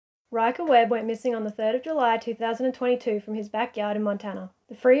Ryker Webb went missing on the 3rd of July 2022 from his backyard in Montana.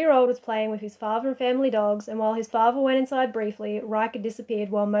 The 3-year-old was playing with his father and family dogs, and while his father went inside briefly, Ryker disappeared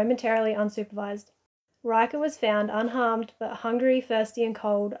while momentarily unsupervised. Ryker was found unharmed but hungry, thirsty and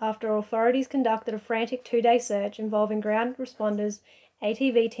cold after authorities conducted a frantic 2-day search involving ground responders,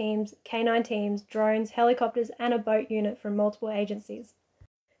 ATV teams, K9 teams, drones, helicopters and a boat unit from multiple agencies.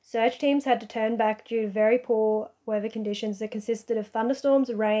 Search teams had to turn back due to very poor weather conditions that consisted of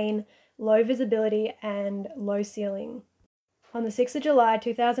thunderstorms, rain, low visibility and low ceiling. On the 6th of July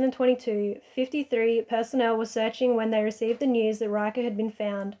 2022, 53 personnel were searching when they received the news that Ryker had been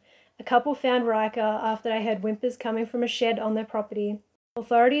found. A couple found Ryker after they heard whimpers coming from a shed on their property.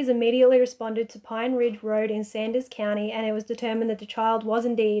 Authorities immediately responded to Pine Ridge Road in Sanders County, and it was determined that the child was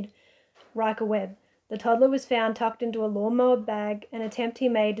indeed Ryker Webb. The toddler was found tucked into a lawnmower bag, an attempt he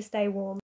made to stay warm.